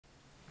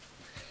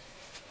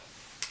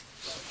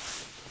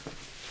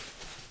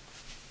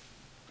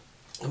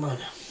Come on.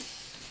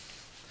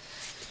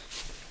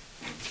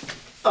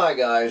 Alright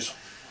guys,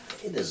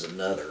 it is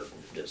another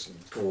just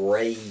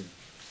gray,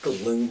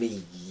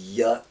 gloomy,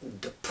 yuck,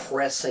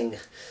 depressing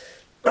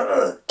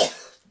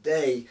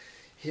day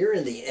here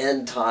in the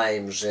end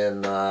times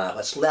in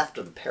what's left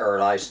of the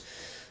paradise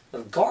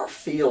of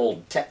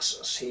Garfield,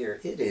 Texas. Here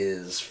it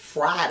is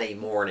Friday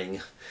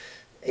morning,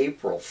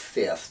 April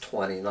 5th,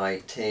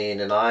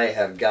 2019, and I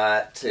have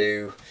got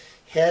to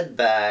head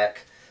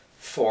back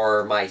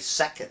for my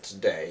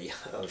second day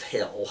of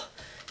hell,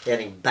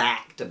 heading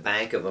back to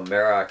Bank of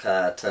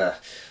America to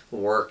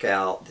work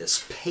out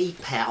this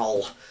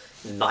PayPal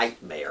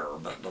nightmare.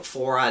 But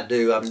before I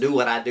do, I'm doing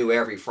what I do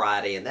every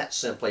Friday, and that's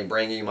simply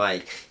bringing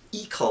my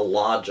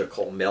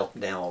Ecological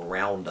Meltdown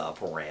Roundup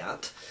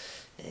rant.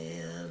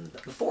 And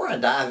before I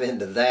dive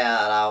into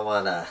that, I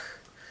want to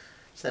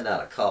send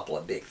out a couple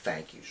of big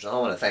thank yous. I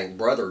want to thank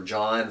Brother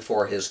John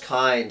for his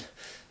kind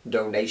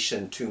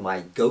donation to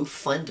my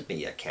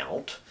GoFundMe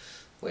account,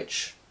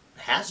 which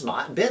has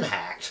not been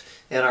hacked.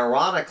 And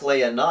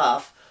ironically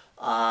enough,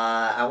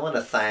 I want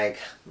to thank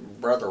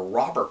Brother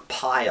Robert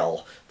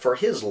Pyle for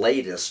his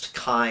latest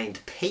kind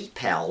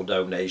PayPal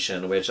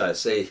donation, which I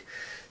see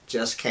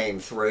just came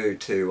through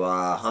to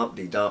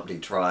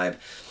Humptydumptytribe.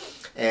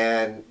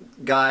 And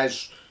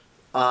guys,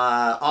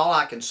 all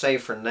I can say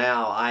for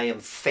now, I am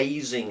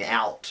phasing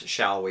out,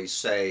 shall we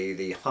say,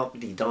 the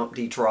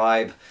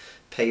Humptydumptytribe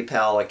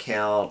PayPal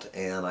account,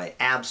 and I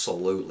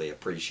absolutely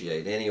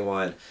appreciate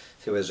anyone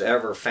who has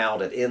ever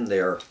found it in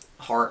their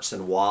hearts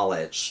and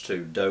wallets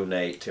to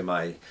donate to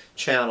my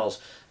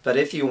channels. But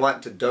if you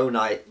want to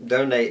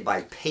donate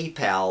by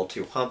PayPal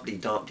to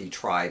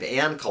Humptydumptytribe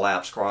and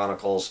Collapse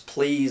Chronicles,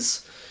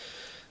 please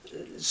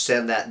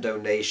send that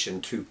donation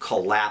to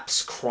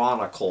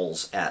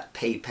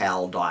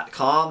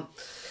collapsechroniclews@paypal.com,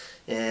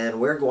 and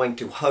we're going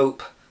to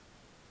hope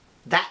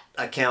that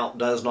account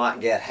does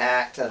not get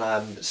hacked, and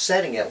I'm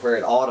setting it where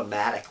it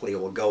automatically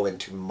will go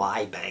into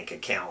my bank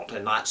account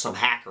and not some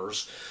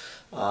hackers.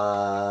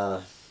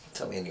 So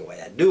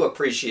anyway, I do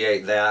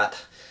appreciate that,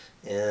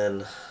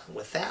 and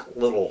with that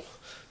little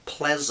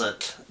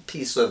pleasant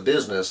piece of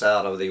business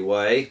out of the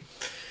way,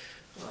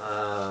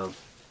 I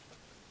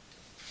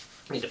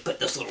need to put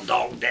this little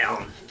dog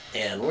down,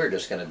 and we're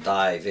just going to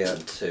dive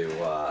into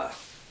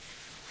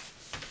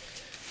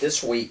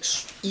this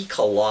week's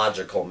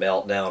Ecological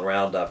Meltdown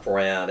Roundup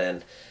rant.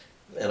 And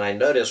I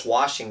noticed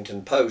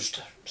Washington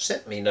Post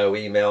sent me no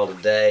email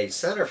today.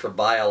 Center for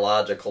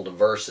Biological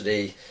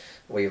Diversity,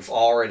 we've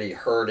already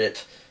heard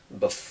it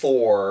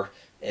before,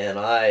 and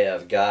I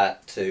have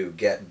got to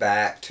get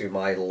back to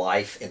my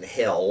life in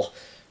hell.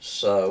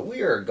 So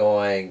we are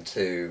going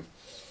to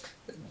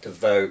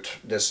devote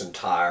this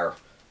entire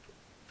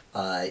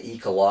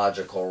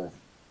ecological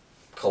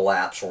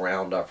collapse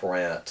roundup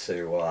rant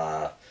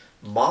to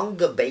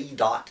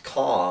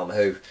mangabay.com,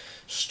 who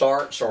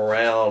starts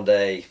around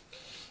a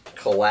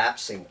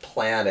collapsing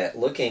planet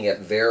looking at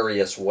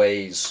various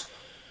ways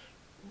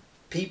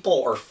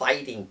people are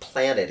fighting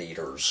planet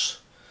eaters.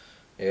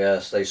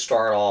 Yes, they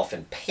start off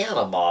in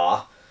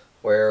Panama,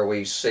 where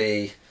we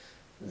see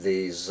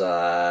these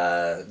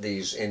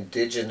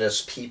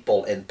indigenous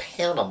people in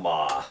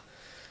Panama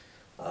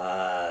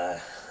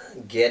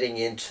getting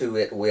into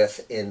it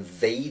with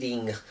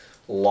invading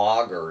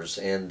loggers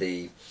in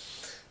the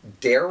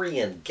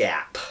Darien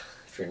Gap.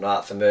 If you're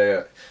not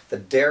familiar, the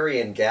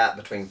Darien Gap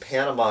between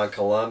Panama and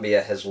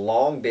Colombia has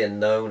long been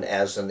known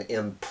as an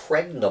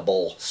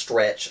impregnable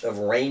stretch of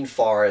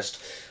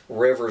rainforest,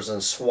 rivers,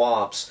 and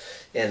swamps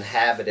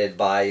inhabited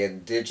by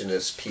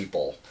indigenous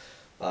people.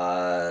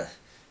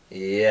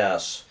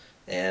 Yes,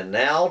 and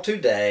now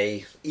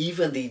today,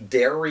 even the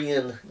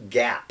Darien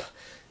Gap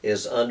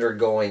is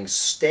undergoing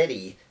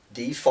steady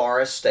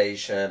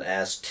deforestation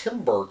as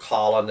timber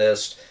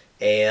colonists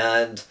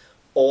and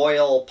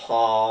oil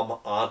palm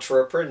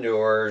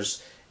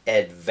entrepreneurs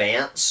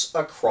advance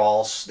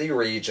across the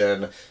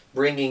region,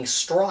 bringing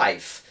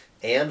strife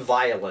and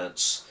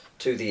violence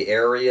to the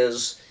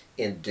area's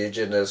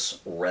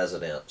indigenous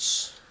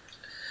residents.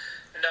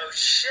 No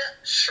shit,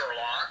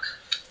 Sherlock.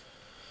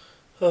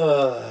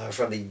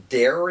 From the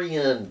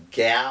Darien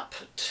Gap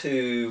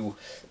to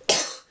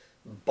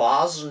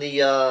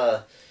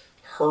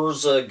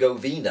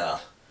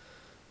Bosnia-Herzegovina,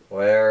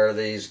 where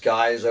these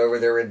guys over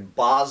there in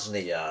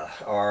Bosnia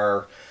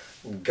are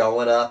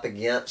going up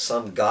against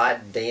some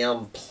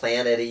goddamn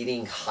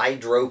planet-eating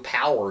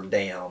hydropower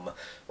dam.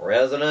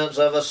 Residents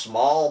of a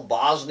small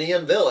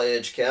Bosnian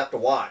village kept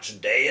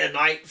watch day and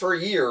night for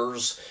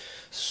years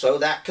so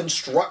that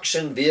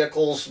construction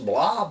vehicles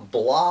blah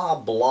blah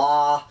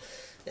blah,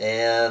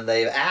 and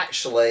they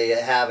actually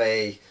have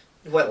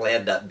what will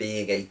end up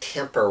being a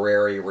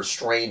temporary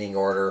restraining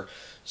order,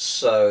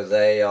 so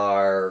they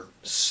are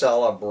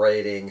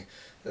celebrating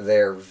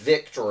their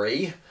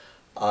victory.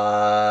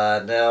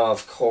 Now,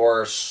 of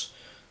course,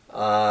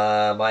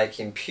 my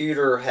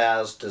computer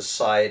has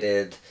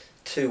decided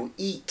to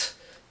eat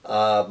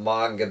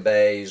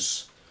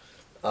Mangabay's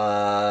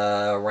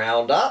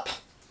roundup.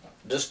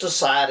 Just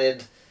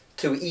decided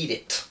to eat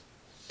it.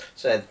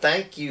 said,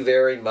 "Thank you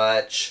very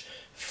much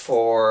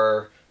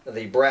for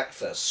the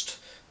breakfast."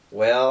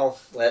 Well,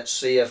 let's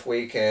see if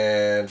we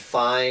can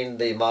find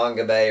the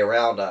Manga Bay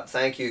Roundup.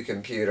 Thank you,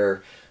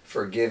 computer,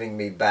 for giving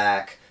me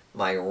back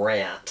my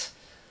rant.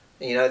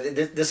 You know,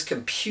 this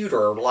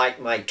computer,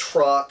 like my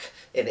truck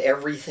and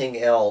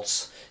everything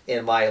else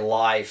in my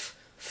life,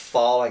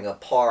 falling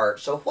apart.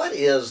 So what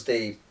is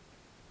the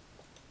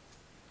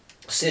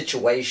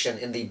situation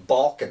in the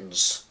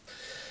Balkans?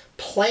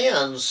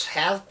 Plans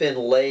have been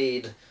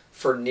laid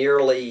for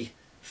nearly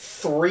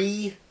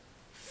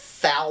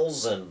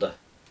 3,000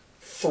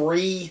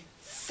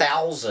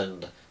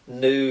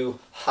 new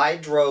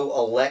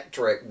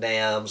hydroelectric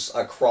dams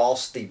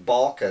across the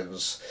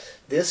Balkans.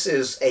 This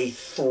is a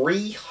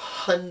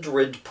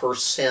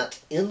 300%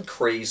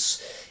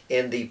 increase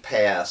in the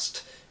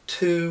past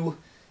 2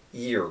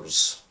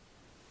 years.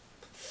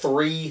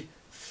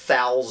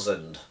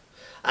 3,000.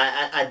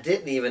 I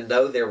didn't even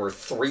know there were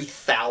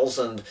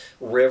 3,000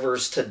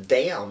 rivers to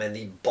dam in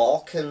the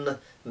Balkan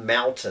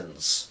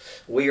Mountains.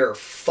 We are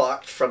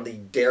fucked from the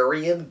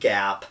Darien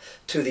Gap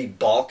to the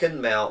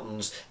Balkan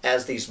Mountains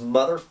as these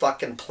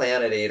motherfucking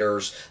planet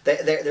eaters.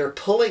 They're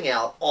pulling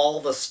out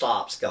all the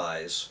stops,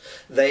 guys.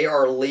 They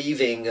are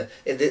leaving.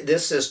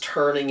 This is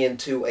turning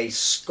into a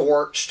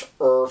scorched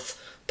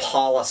earth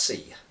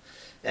policy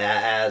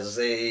as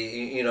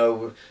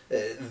the,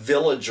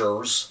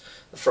 villagers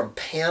from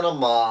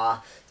Panama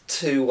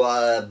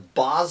to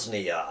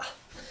Bosnia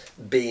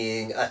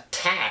being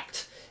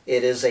attacked.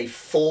 It is a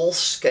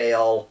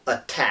full-scale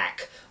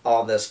attack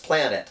on this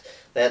planet.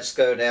 Let's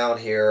go down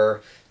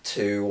here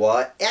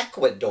to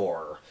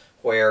Ecuador,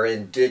 where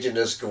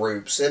indigenous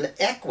groups in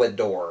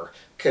Ecuador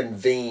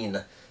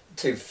convene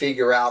to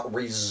figure out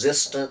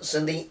resistance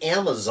in the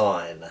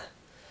Amazon.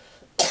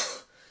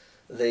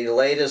 The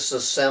latest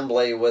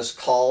assembly was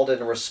called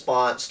in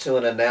response to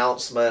an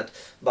announcement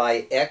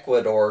by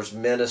Ecuador's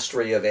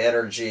Ministry of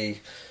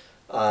Energy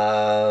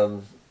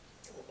about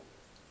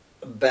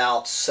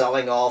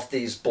selling off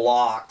these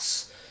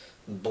blocks.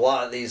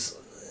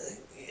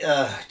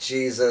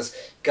 Jesus.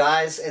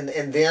 Guys,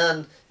 and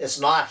then it's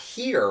not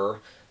here,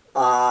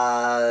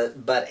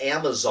 but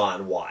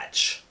Amazon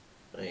Watch.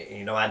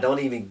 You know, I don't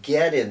even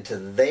get into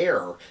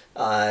their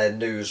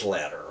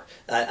newsletter.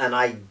 An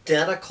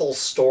identical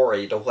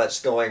story to what's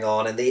going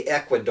on in the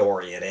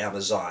Ecuadorian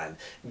Amazon,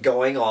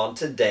 going on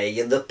today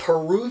in the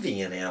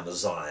Peruvian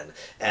Amazon,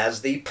 as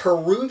the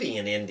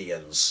Peruvian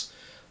Indians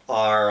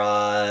are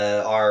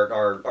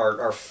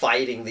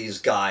fighting these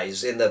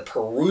guys in the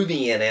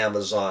Peruvian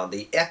Amazon,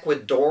 the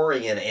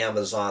Ecuadorian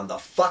Amazon, the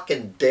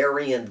fucking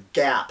Darien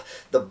Gap,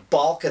 the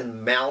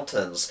Balkan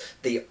Mountains,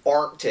 the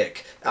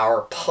Arctic,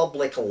 our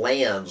public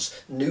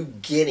lands, New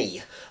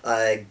Guinea.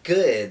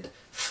 Good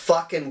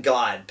fucking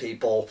God,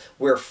 people,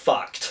 we're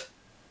fucked.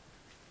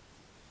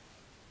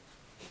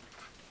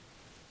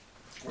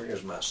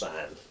 Where's my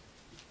sign?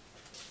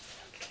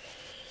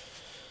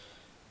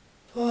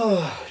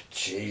 Oh,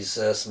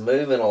 Jesus.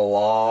 Moving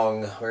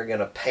along. We're going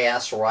to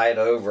pass right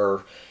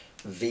over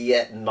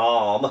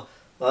Vietnam.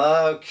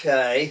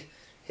 Okay.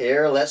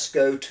 Here, let's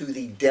go to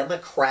the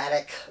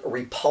Democratic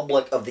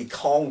Republic of the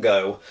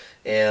Congo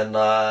in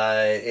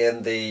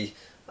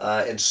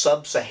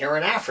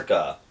sub-Saharan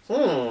Africa.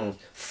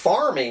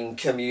 Farming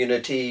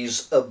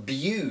communities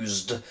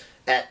abused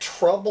at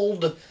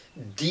troubled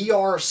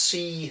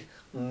DRC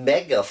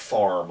mega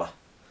farm.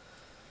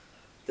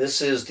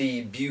 This is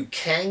the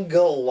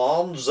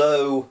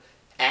Bukanga-Lonzo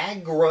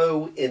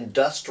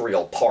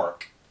Agro-Industrial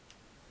Park.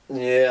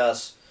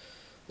 Yes.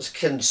 It was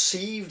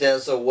conceived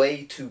as a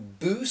way to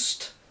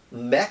boost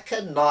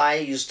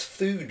mechanized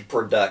food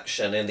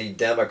production in the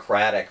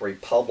Democratic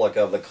Republic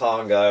of the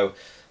Congo.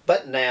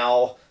 But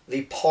now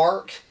the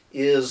park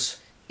is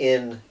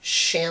in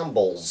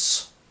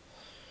shambles.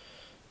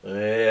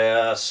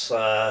 Yes,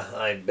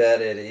 I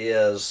bet it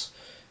is.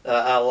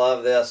 I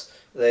love this.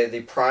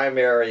 The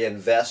primary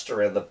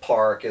investor in the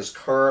park is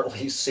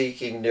currently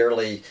seeking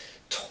nearly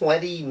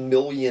 $20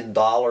 million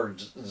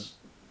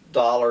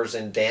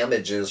in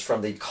damages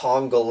from the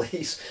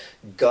Congolese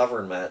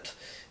government.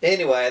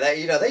 Anyway,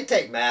 they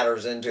take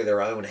matters into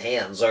their own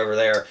hands over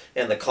there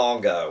in the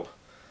Congo.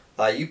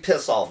 You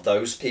piss off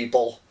those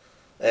people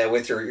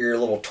with your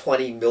little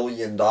 $20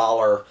 million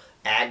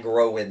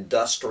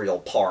agro-industrial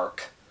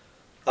park.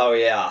 Oh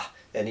yeah,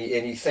 and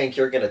you think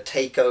you're going to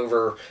take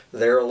over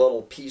their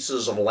little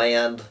pieces of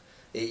land?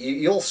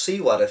 You'll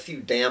see what a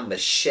few damn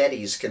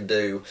machetes can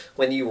do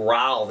when you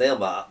rile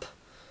them up.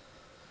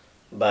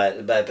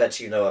 But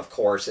of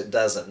course, it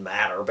doesn't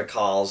matter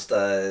because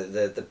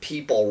the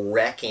people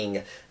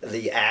wrecking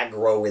the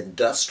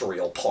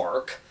agro-industrial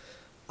park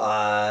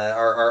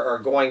are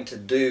going to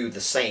do the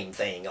same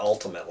thing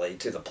ultimately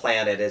to the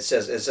planet. It's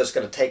just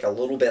going to take a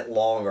little bit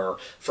longer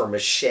for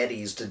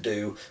machetes to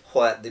do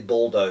what the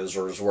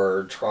bulldozers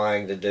were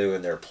trying to do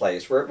in their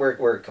place.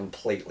 We're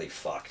completely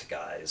fucked,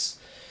 guys.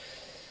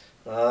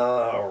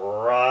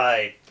 All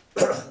right.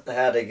 I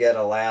had to get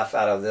a laugh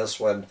out of this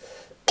one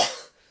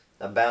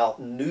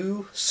about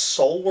new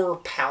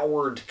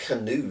solar-powered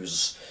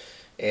canoes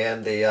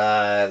and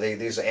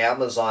these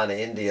Amazon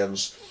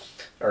Indians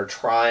are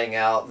trying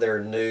out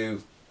their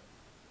new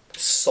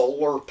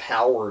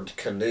solar-powered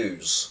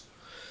canoes.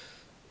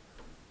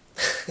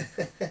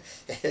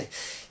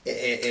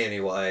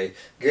 Anyway,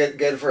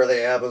 good for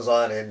the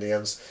Amazon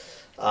Indians.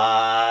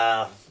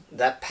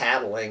 That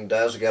paddling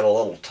does get a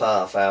little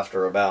tough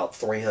after about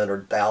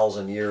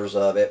 300,000 years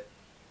of it.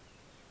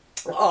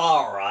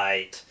 All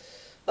right.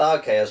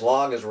 Okay, as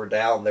long as we're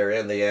down there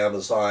in the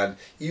Amazon,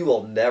 you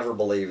will never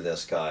believe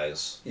this,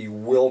 guys. You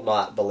will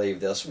not believe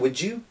this.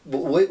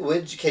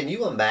 Can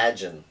you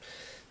imagine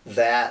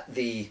that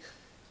the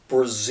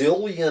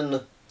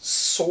Brazilian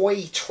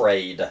soy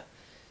trade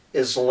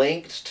is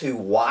linked to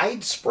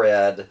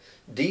widespread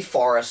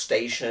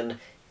deforestation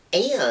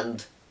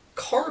and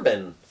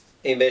carbon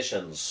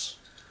emissions?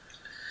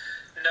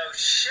 No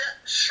shit,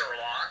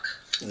 Sherlock.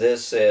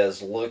 This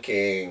is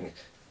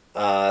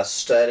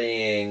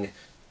studying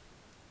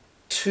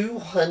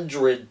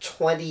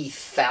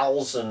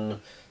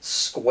 220,000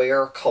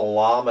 square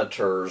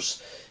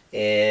kilometers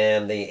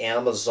in the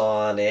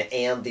Amazon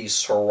and the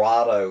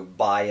Cerrado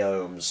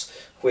biomes,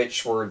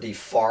 which were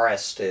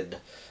deforested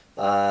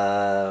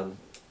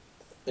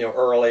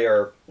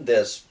earlier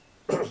this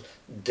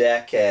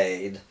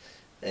decade.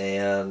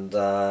 And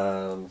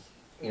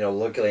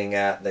looking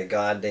at the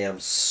goddamn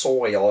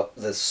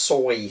the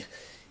soy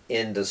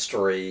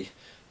industry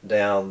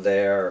down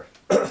there.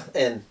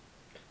 And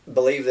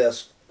believe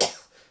this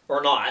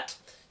or not,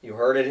 you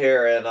heard it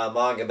here in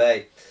Manga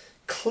Bay,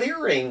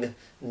 clearing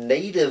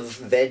native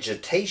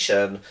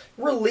vegetation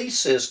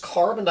releases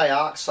carbon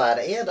dioxide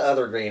and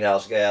other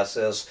greenhouse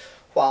gases,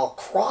 while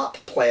crop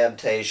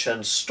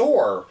plantations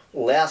store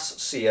less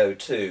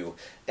CO2,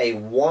 a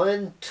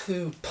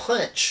 1-2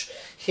 punch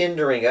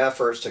hindering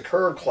efforts to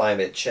curb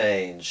climate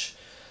change.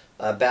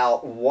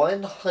 About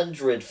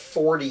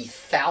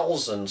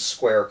 140,000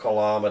 square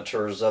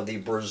kilometers of the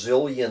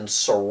Brazilian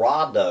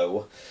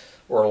Cerrado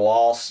were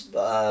lost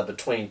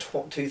between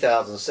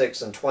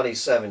 2006 and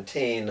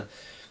 2017,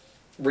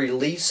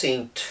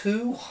 releasing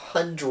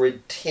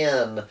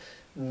 210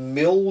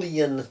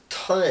 million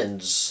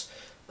tons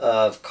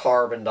of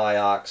carbon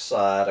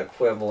dioxide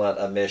equivalent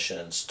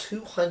emissions.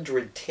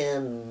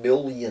 210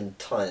 million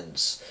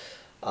tons.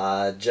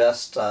 From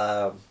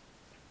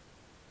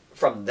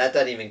that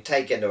doesn't even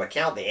take into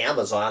account the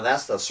Amazon,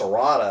 that's the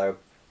Cerrado.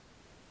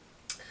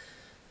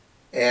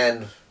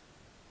 And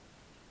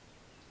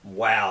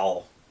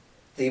wow,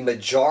 the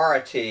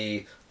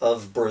majority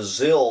of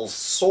Brazil's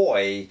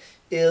soy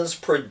is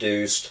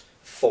produced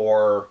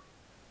for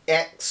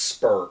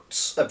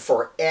export.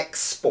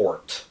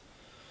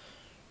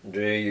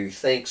 Do you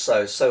think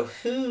so? So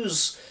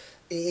who's,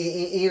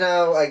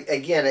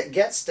 again, it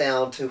gets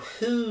down to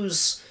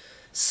whose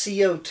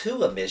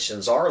CO2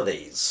 emissions are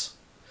these?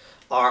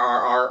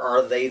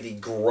 Are they the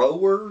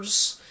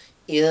growers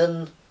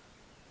in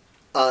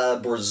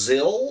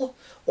Brazil,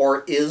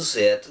 or is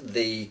it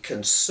the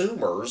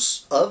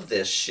consumers of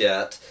this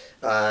shit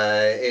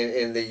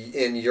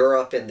in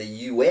Europe and the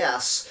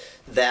U.S.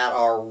 that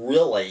are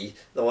really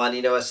the one?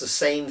 It's the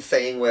same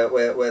thing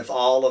with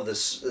all of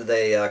this,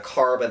 the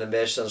carbon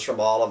emissions from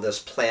all of this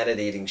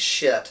planet-eating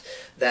shit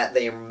that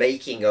they're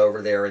making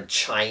over there in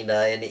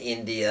China and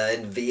India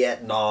and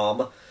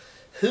Vietnam.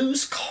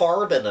 Whose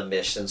carbon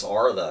emissions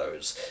are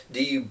those?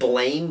 Do you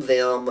blame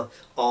them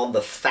on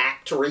the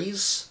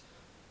factories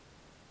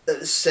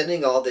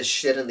sending all this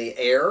shit in the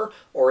air,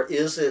 or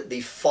is it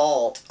the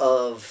fault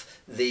of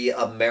the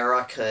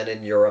American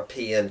and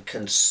European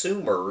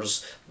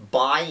consumers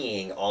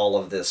buying all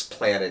of this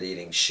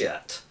planet-eating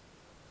shit?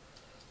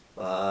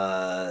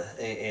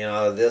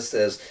 This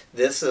is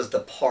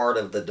the part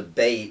of the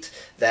debate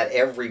that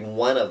every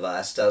one of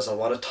us doesn't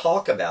want to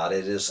talk about.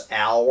 It is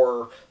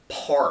our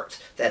part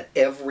that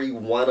every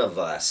one of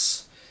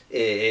us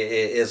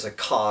is a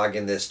cog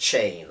in this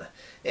chain.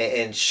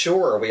 And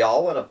sure, we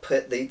all want to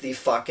put the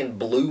fucking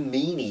blue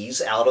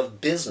meanies out of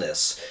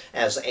business.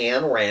 As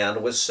Ayn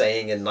Rand was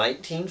saying in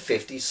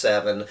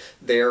 1957,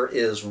 there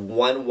is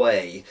one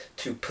way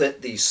to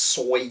put these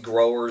soy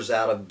growers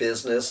out of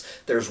business.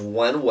 There's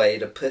one way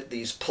to put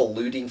these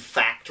polluting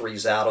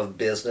factories out of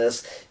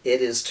business.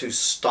 It is to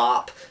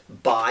stop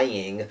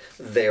buying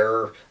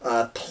their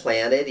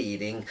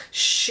planet-eating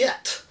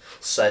shit,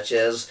 such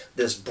as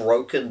this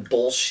broken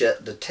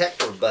bullshit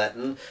detector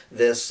button,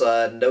 this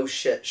no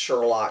shit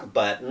Sherlock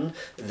button,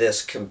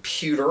 this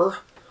computer.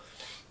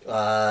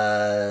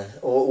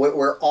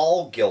 We're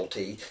all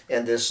guilty,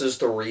 and this is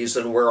the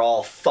reason we're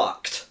all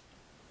fucked.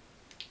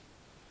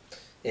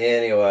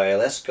 Anyway,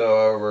 let's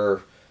go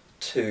over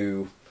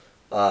to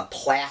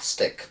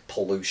plastic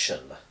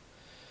pollution.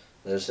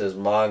 This is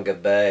Manga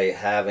Bay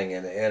having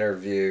an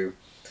interview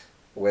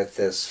with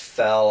this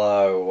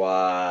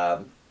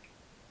fellow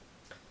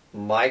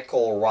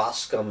Michael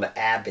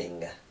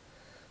Roscombe-Abing,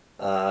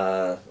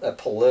 a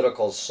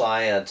political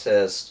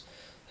scientist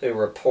who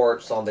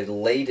reports on the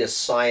latest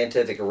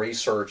scientific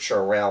research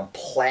around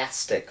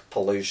plastic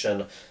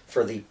pollution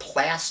for the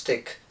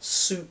Plastic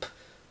Soup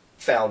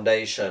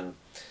Foundation.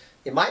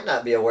 You might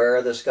not be aware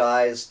of this,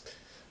 guys,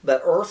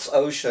 but Earth's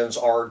oceans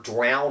are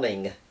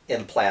drowning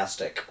in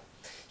plastic.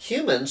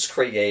 Humans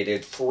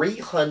created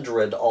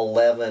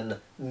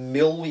 311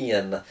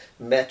 million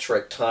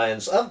metric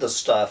tons of the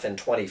stuff in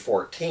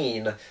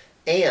 2014,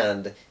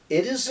 and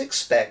it is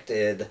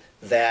expected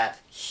that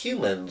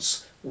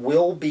humans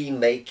will be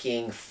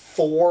making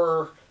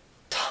 4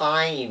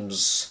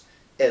 times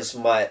as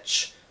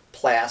much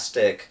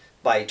plastic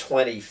by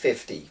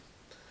 2050.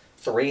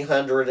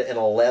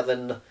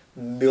 311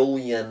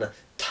 million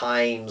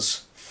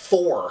times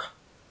 4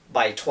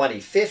 by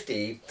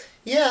 2050,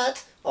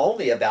 yet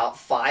only about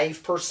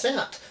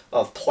 5%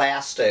 of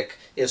plastic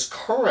is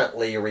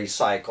currently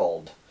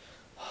recycled.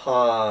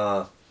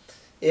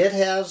 It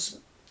has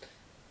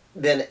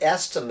been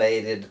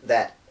estimated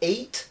that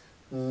 8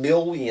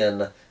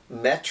 million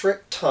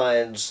metric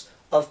tons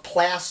of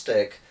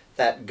plastic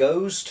that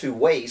goes to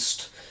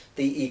waste,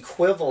 the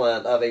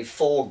equivalent of a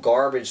full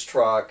garbage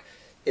truck,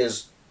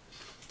 has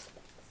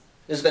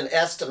been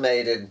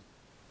estimated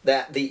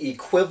that the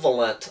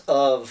equivalent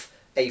of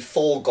a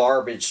full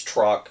garbage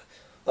truck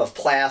of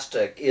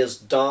plastic is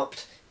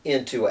dumped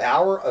into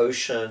our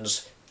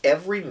oceans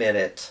every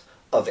minute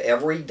of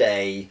every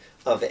day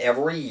of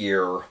every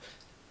year,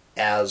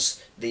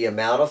 as the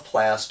amount of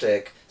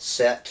plastic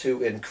set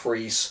to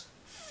increase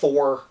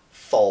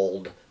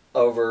 4-fold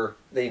over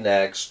the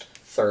next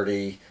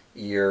 30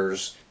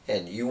 years.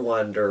 And you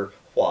wonder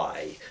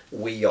why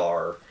we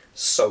are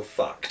so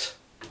fucked.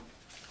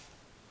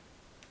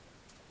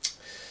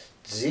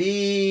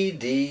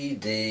 DDD.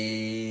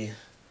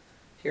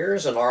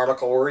 Here's an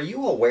article. Were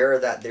you aware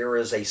that there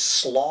is a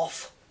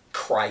sloth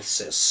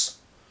crisis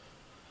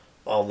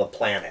on the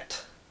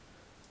planet?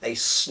 A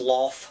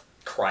sloth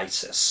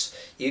crisis.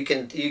 You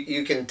can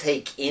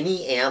take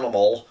any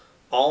animal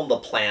on the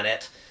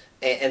planet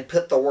and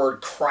put the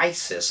word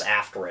crisis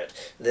after it.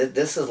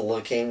 This is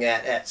looking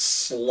at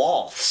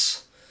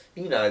sloths.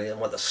 You know,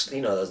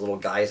 those little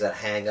guys that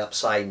hang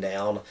upside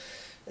down.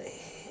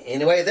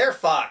 Anyway, they're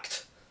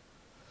fucked.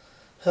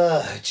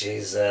 Oh,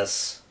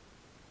 Jesus.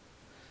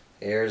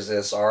 Here's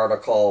this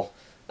article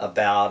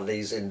about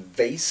these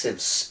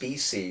invasive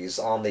species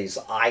on these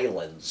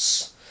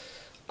islands.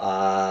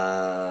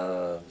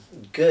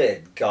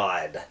 Good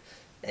God.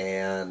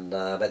 And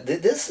but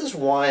this is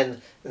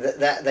one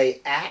that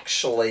they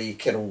actually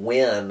can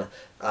win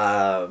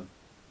little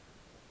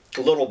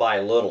by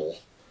little.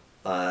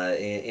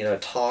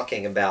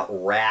 Talking about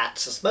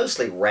rats. It's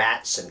mostly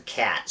rats and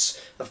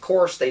cats. Of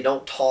course, they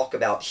don't talk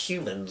about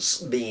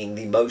humans being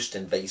the most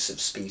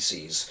invasive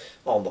species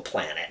on the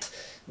planet.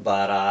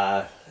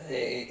 But,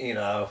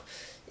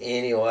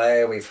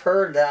 anyway, we've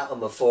heard that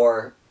one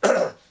before.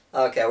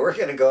 Okay, we're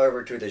going to go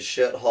over to the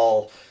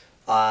shithole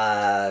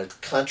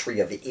country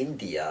of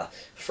India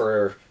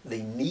for the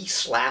knee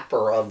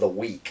slapper of the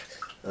week.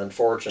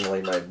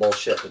 Unfortunately, my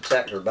bullshit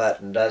detector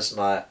button does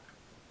not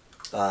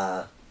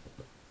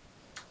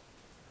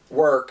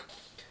work.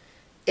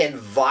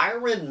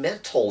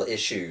 Environmental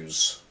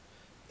issues.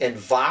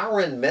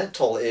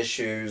 Environmental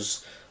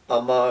issues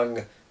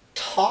among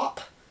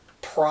top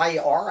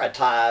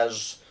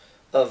prioritize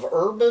of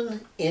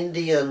urban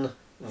Indian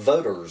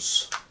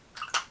voters.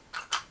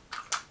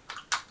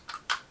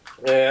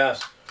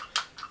 Yes.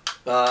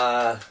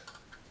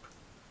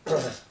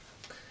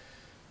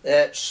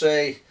 Let's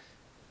see.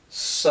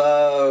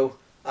 So,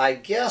 I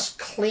guess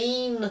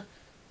clean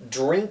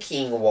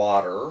drinking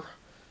water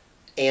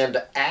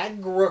and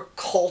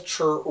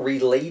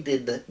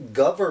agriculture-related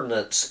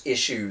governance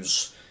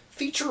issues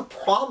feature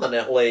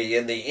prominently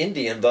in the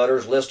Indian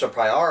voters' list of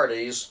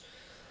priorities.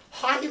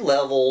 High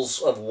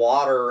levels of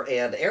water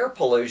and air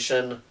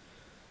pollution,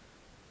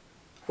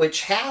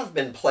 which have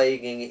been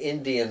plaguing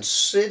Indian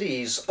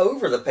cities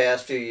over the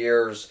past few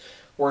years,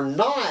 were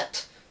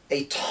not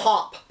a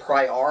top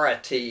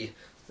priority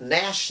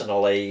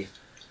nationally.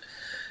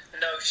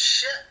 No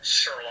shit,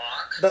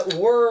 Sherlock. But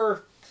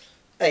were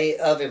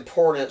of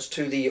importance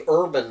to the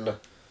urban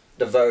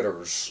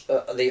voters.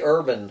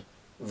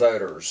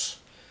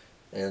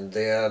 And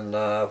then,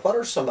 what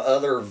are some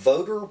other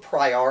voter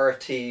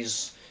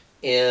priorities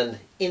in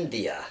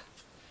India?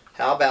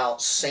 How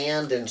about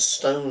sand and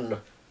stone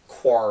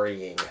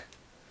quarrying?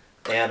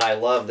 And I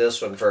love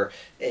this one for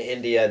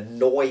India,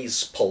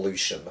 noise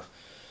pollution.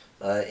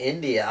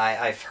 India,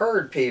 I've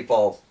heard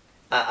people,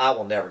 I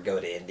will never go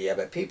to India,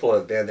 but people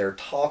have been there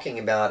talking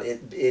about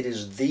it. It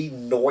is the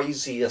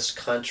noisiest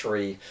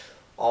country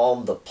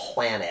on the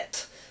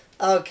planet.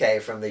 Okay,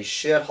 from the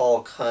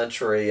shithole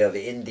country of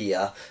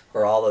India,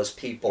 where all those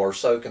people are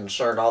so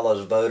concerned, all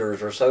those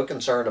voters are so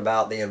concerned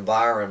about the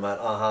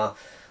environment,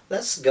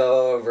 let's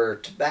go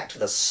over back to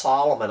the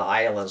Solomon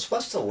Islands.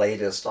 What's the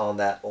latest on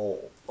that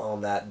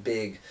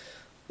big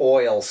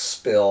oil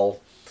spill?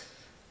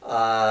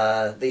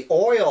 The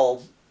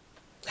oil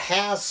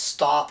has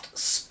stopped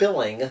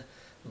spilling,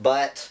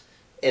 but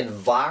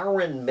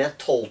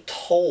environmental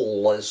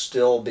toll is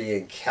still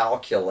being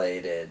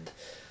calculated.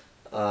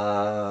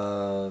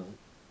 An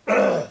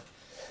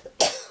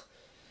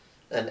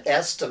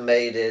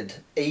estimated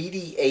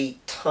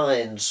 88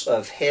 tons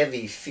of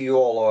heavy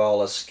fuel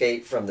oil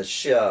escaped from the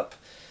ship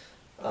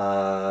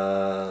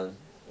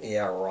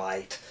Yeah,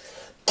 right.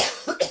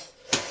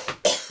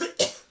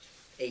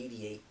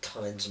 88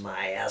 tons,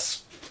 my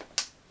ass.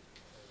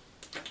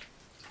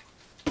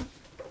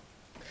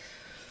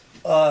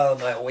 Oh,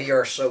 my We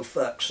Are So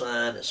Fucked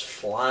sign is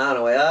flying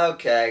away.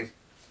 Okay.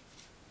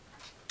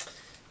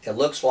 It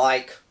looks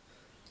like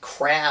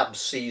crab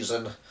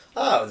season.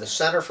 Oh, the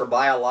Center for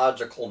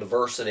Biological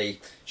Diversity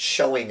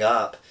showing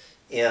up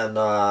in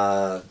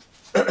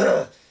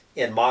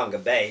in Manga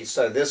Bay.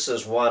 So this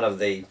is one of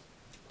the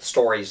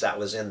stories that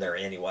was in there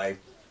anyway.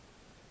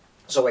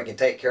 So we can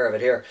take care of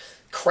it here.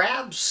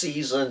 Crab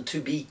season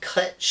to be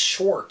cut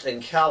short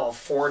in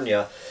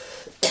California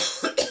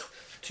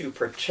to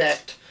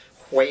protect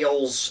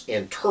whales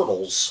and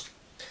turtles.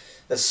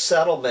 The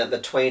settlement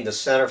between the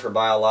Center for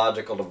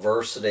Biological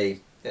Diversity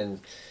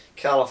and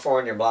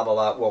California, blah, blah,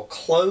 blah, will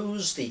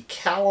close the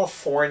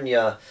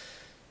California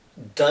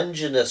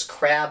Dungeness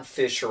crab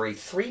fishery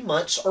 3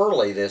 months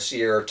early this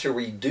year to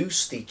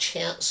reduce the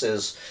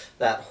chances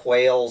that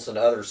whales and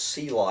other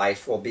sea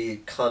life will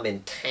become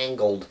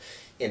entangled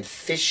in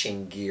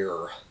fishing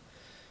gear.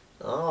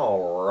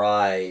 All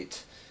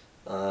right.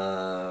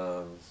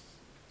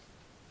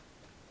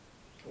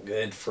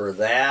 Good for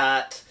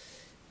that.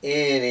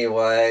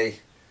 Anyway,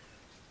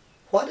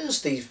 what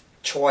is the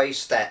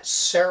choice that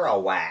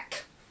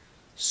Sarawak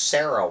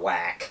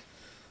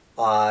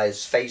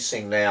is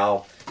facing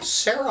now?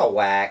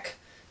 Sarawak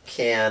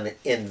can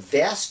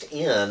invest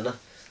in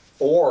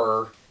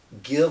or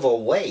give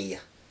away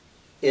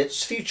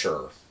its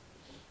future.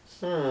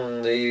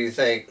 Do you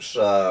think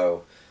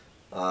so?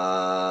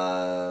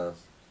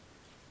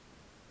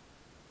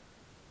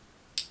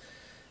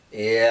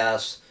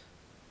 Yes.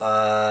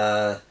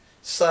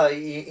 So,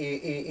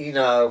 you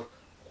know,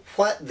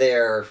 what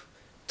they're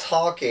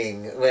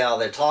talking, well,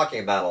 they're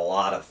talking about a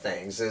lot of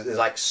things. It's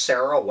like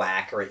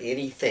Sarawak or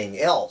anything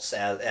else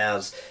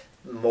as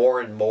more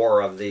and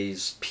more of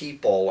these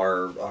people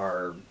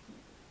are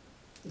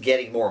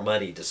getting more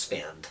money to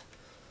spend.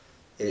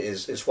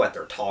 Is what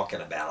they're talking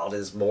about,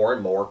 is more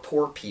and more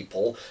poor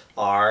people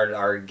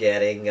are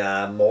getting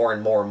more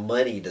and more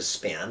money to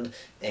spend,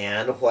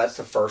 and what's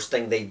the first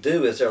thing they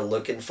do is they're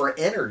looking for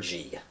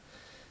energy.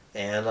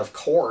 And of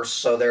course,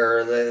 so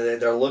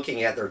they're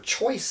looking at their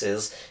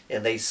choices,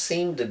 and they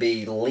seem to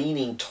be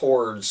leaning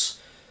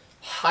towards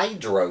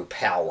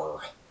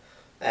hydropower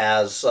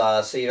as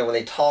so you know, when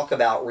they talk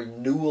about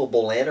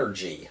renewable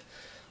energy,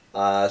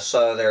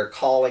 so they're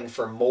calling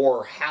for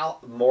more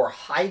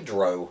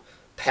hydro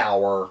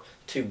power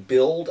to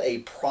build a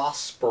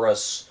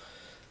prosperous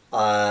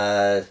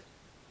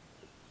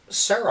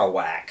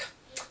Sarawak.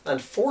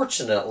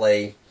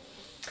 Unfortunately,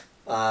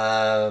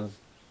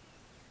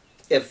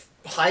 if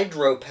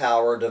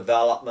hydropower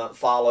development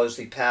follows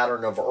the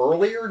pattern of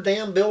earlier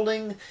dam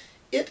building,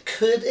 it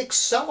could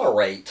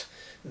accelerate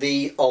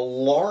the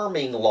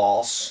alarming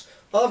loss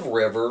of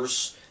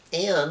rivers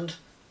and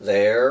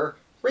their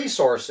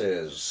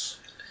resources.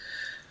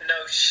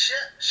 No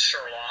shit,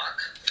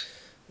 Sherlock.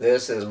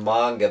 This is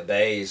Manga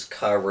Bay's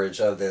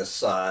coverage of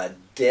this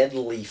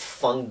deadly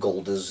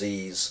fungal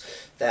disease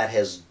that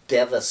has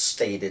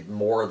devastated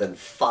more than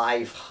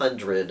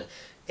 500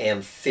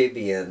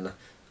 amphibian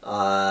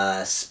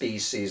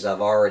species.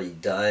 I've already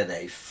done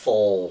a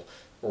full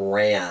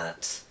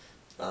rant.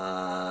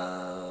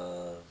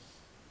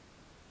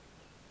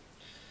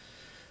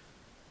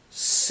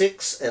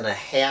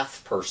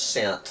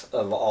 6.5%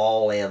 of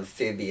all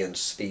amphibian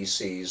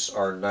species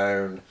are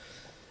known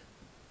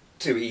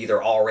to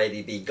either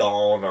already be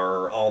gone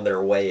or on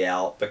their way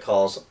out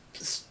because of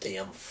this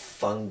damn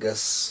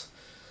fungus.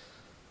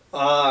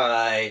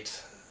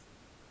 Alright.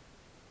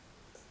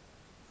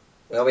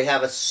 Well, we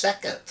have a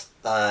second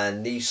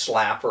knee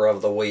slapper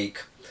of the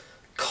week.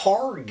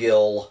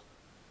 Cargill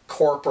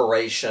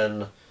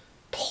Corporation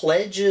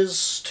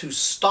pledges to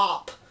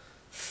stop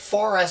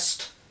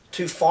forest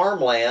to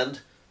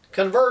farmland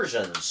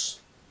conversions.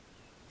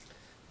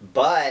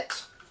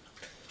 But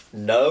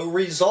no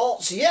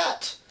results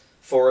yet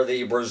for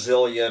the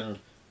Brazilian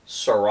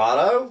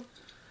Cerrado.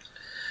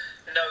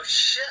 No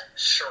shit,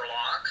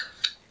 Sherlock.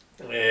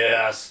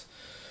 Yes.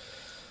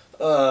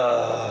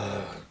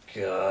 Oh,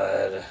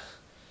 God.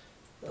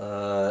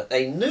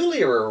 A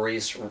newly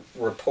released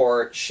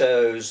report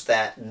shows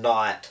that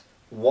not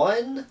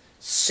one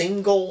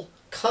single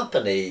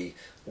company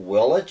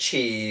will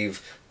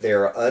achieve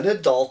their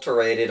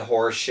unadulterated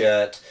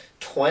horseshit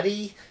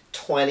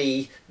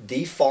 2020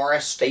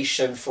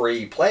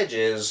 deforestation-free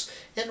pledges,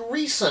 and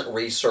recent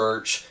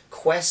research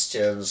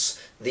questions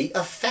the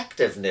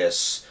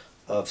effectiveness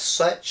of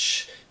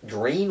such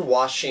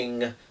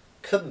greenwashing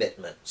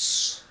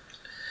commitments.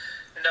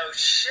 No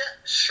shit,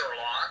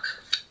 Sherlock.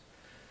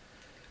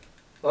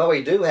 Well,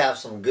 we do have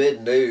some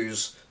good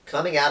news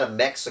coming out of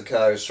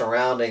Mexico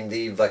surrounding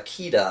the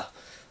vaquita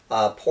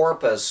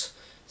porpoise.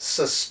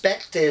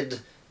 Suspected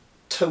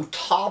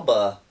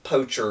Totaba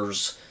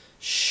poachers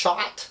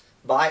shot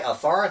by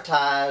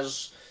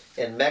authorities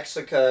in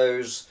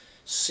Mexico's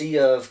Sea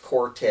of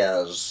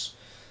Cortez.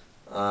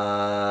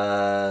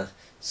 So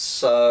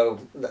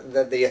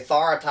the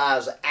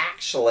authorities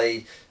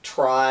actually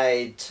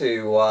tried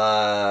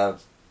to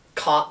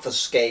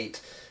confiscate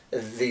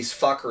these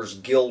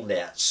fuckers' gill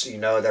nets, you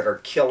know, that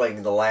are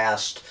killing the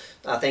last,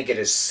 I think it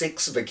is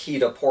 6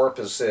 vaquita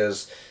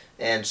porpoises.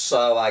 And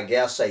so I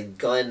guess a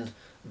gun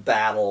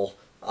battle,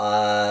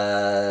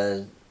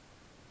 a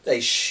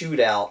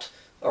shootout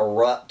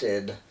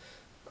erupted.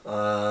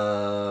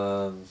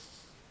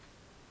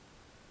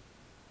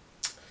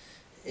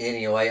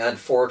 Anyway,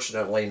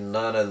 unfortunately,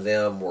 none of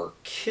them were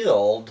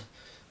killed.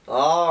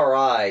 All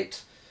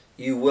right,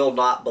 you will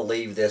not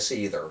believe this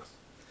either.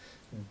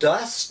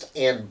 Dust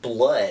and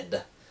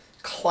blood,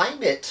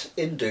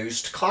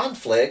 climate-induced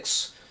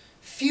conflicts,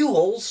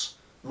 fuels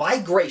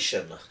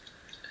migration.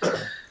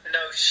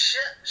 No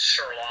shit,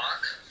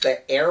 Sherlock.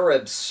 The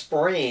Arab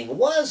Spring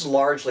was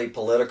largely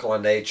political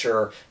in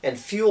nature and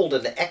fueled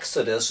an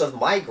exodus of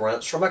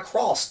migrants from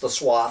across the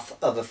swath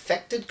of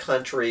affected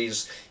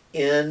countries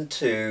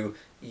into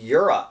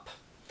Europe.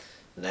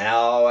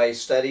 Now, a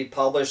study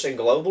published in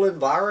Global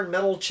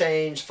Environmental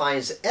Change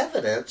finds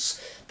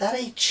evidence that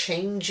a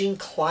changing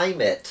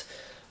climate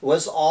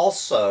was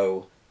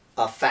also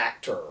a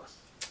factor.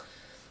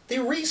 The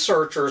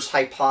researchers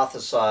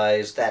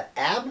hypothesized that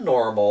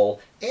abnormal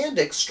and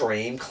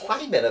extreme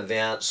climate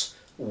events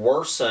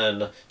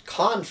worsen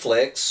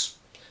conflicts,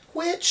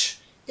 which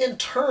in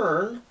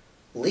turn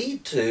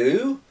lead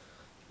to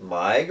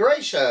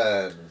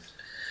migration.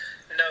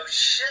 No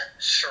shit,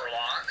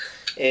 Sherlock.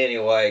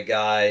 Anyway,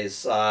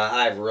 guys,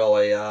 I've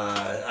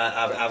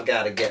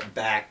got to get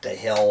back to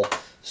hell,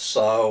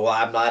 so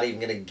I'm not even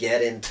going to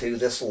get into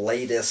this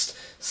latest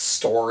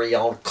story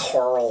on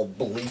coral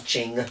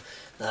bleaching.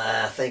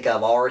 I think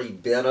I've already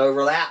been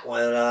over that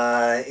one.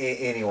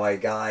 Anyway,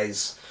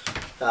 guys,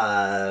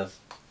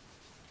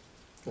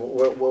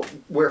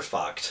 we're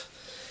fucked.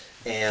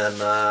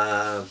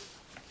 And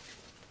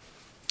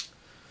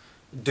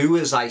do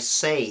as I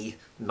say,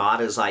 not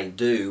as I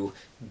do.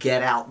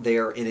 Get out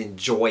there and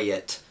enjoy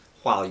it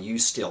while you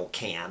still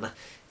can.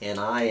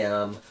 And I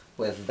am,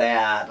 with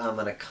that, I'm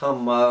going to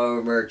come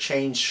over,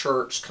 change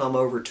shirts, come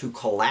over to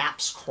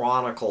Collapse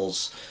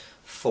Chronicles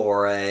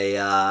for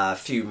a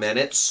few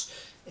minutes,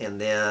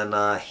 and then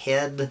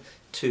head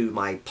to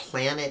my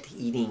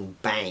planet-eating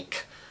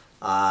bank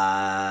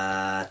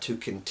to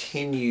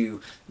continue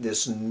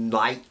this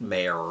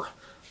nightmare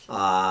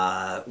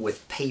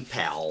with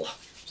PayPal.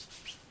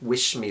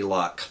 Wish me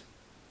luck.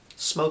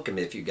 Smoke 'em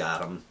if you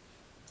got 'em.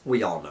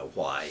 We all know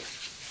why.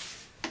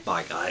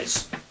 Bye,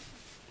 guys.